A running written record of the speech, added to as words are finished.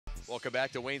Welcome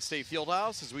back to Wayne State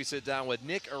Fieldhouse as we sit down with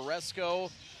Nick Aresco,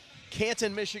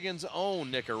 Canton, Michigan's own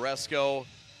Nick Aresco,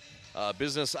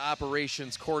 business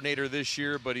operations coordinator this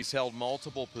year, but he's held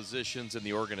multiple positions in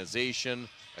the organization,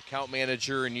 account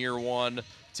manager in year one,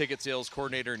 ticket sales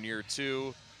coordinator in year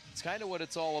two. It's kind of what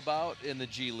it's all about in the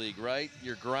G League, right?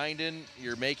 You're grinding,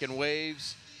 you're making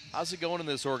waves. How's it going in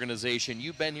this organization?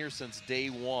 You've been here since day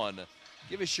one.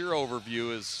 Give us your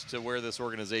overview as to where this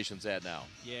organization's at now.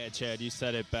 Yeah, Chad, you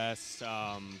said it best.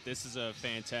 This is a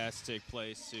fantastic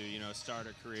place to, start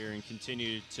a career and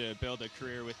continue to build a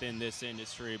career within this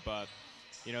industry. But,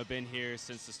 been here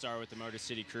since the start with the Motor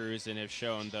City Cruise and have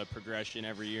shown the progression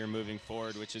every year moving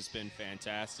forward, which has been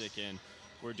fantastic. And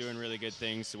we're doing really good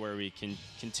things where we can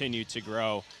continue to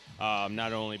grow,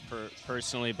 not only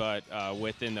personally, but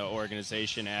within the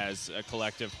organization as a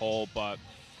collective whole. But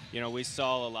we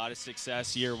saw a lot of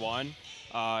success year one,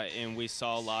 and we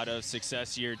saw a lot of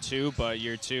success year two, but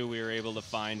year two we were able to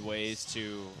find ways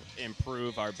to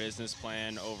improve our business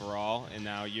plan overall, and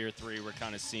now year three we're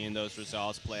kind of seeing those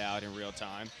results play out in real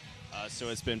time. So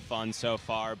it's been fun so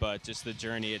far, but just the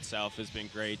journey itself has been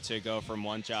great to go from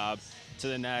one job to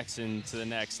the next and to the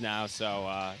next now.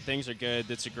 So things are good.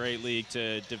 It's a great league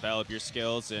to develop your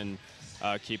skills and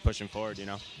keep pushing forward,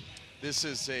 This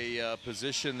is a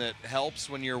position that helps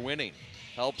when you're winning,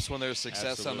 helps when there's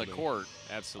success Absolutely. on the court.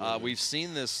 Absolutely. We've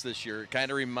seen this year. It kind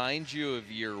of reminds you of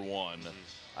year one,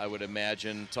 I would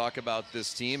imagine. Talk about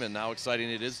this team and how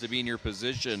exciting it is to be in your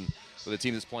position with a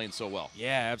team that's playing so well.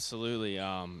 Yeah, absolutely.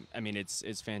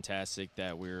 It's fantastic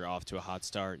that we're off to a hot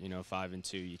start.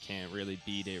 5-2. You can't really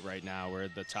beat it right now. We're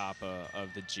at the top of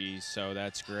the G, so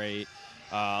that's great.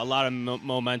 A lot of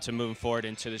momentum moving forward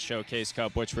into the Showcase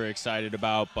Cup, which we're excited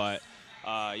about. But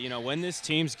when this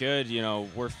team's good,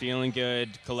 we're feeling good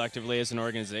collectively as an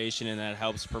organization, and that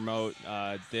helps promote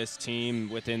this team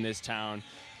within this town.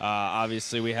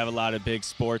 Obviously, we have a lot of big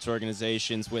sports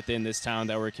organizations within this town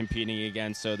that we're competing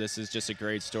against, so this is just a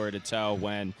great story to tell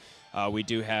when we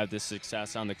do have this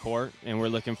success on the court, and we're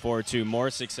looking forward to more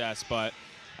success. But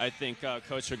I think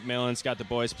Coach McMillan's got the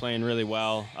boys playing really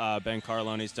well. Ben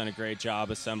Carlone's done a great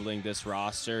job assembling this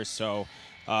roster, so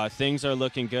things are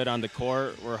looking good on the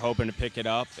court. We're hoping to pick it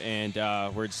up, and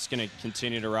we're just going to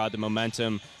continue to ride the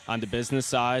momentum on the business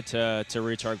side to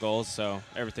reach our goals, so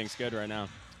everything's good right now.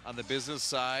 On the business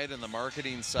side and the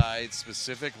marketing side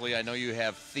specifically, I know you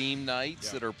have theme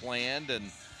nights that are planned,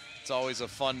 and it's always a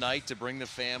fun night to bring the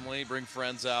family, bring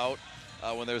friends out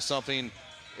when there's something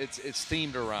it's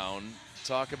themed around.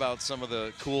 Talk about some of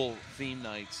the cool theme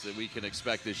nights that we can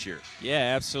expect this year.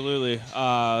 Yeah, absolutely.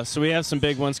 So we have some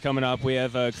big ones coming up. We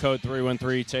have a Code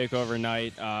 313 Takeover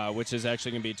Night, which is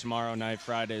actually going to be tomorrow night,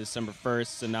 Friday, December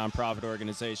 1st. A nonprofit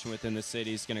organization within the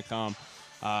city is going to come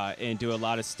and do a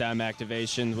lot of STEM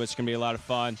activations, which can be a lot of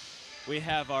fun. We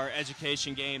have our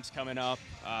education games coming up.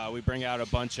 We bring out a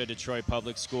bunch of Detroit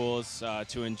public schools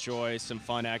to enjoy some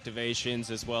fun activations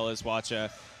as well as watch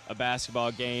a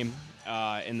basketball game.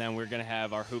 And then we're going to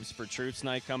have our Hoops for Troops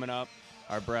night coming up,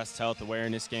 our breast health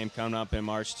awareness game coming up in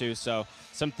March too. So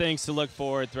some things to look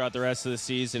forward throughout the rest of the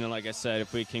season. And like I said,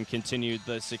 if we can continue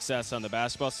the success on the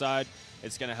basketball side,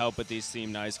 it's going to help with these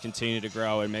theme nights continue to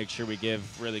grow and make sure we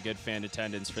give really good fan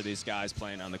attendance for these guys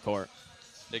playing on the court.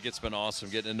 Nick, it's been awesome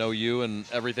getting to know you and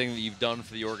everything that you've done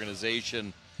for the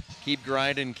organization. Keep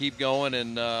grinding, keep going,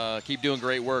 and keep doing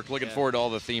great work. Looking forward to all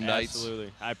the theme nights.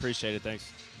 Absolutely. I appreciate it. Thanks.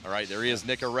 All right, there he is,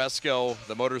 Nick Aresco,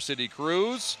 the Motor City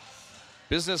Cruise.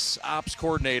 Business ops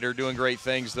coordinator, doing great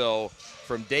things, though,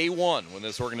 from day one when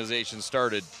this organization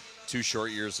started 2 short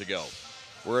years ago.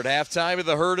 We're at halftime of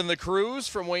the Herd and the Cruise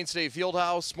from Wayne State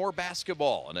Fieldhouse. More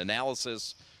basketball and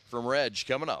analysis from Reg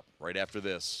coming up right after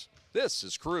this. This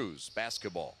is Cruise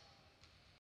Basketball.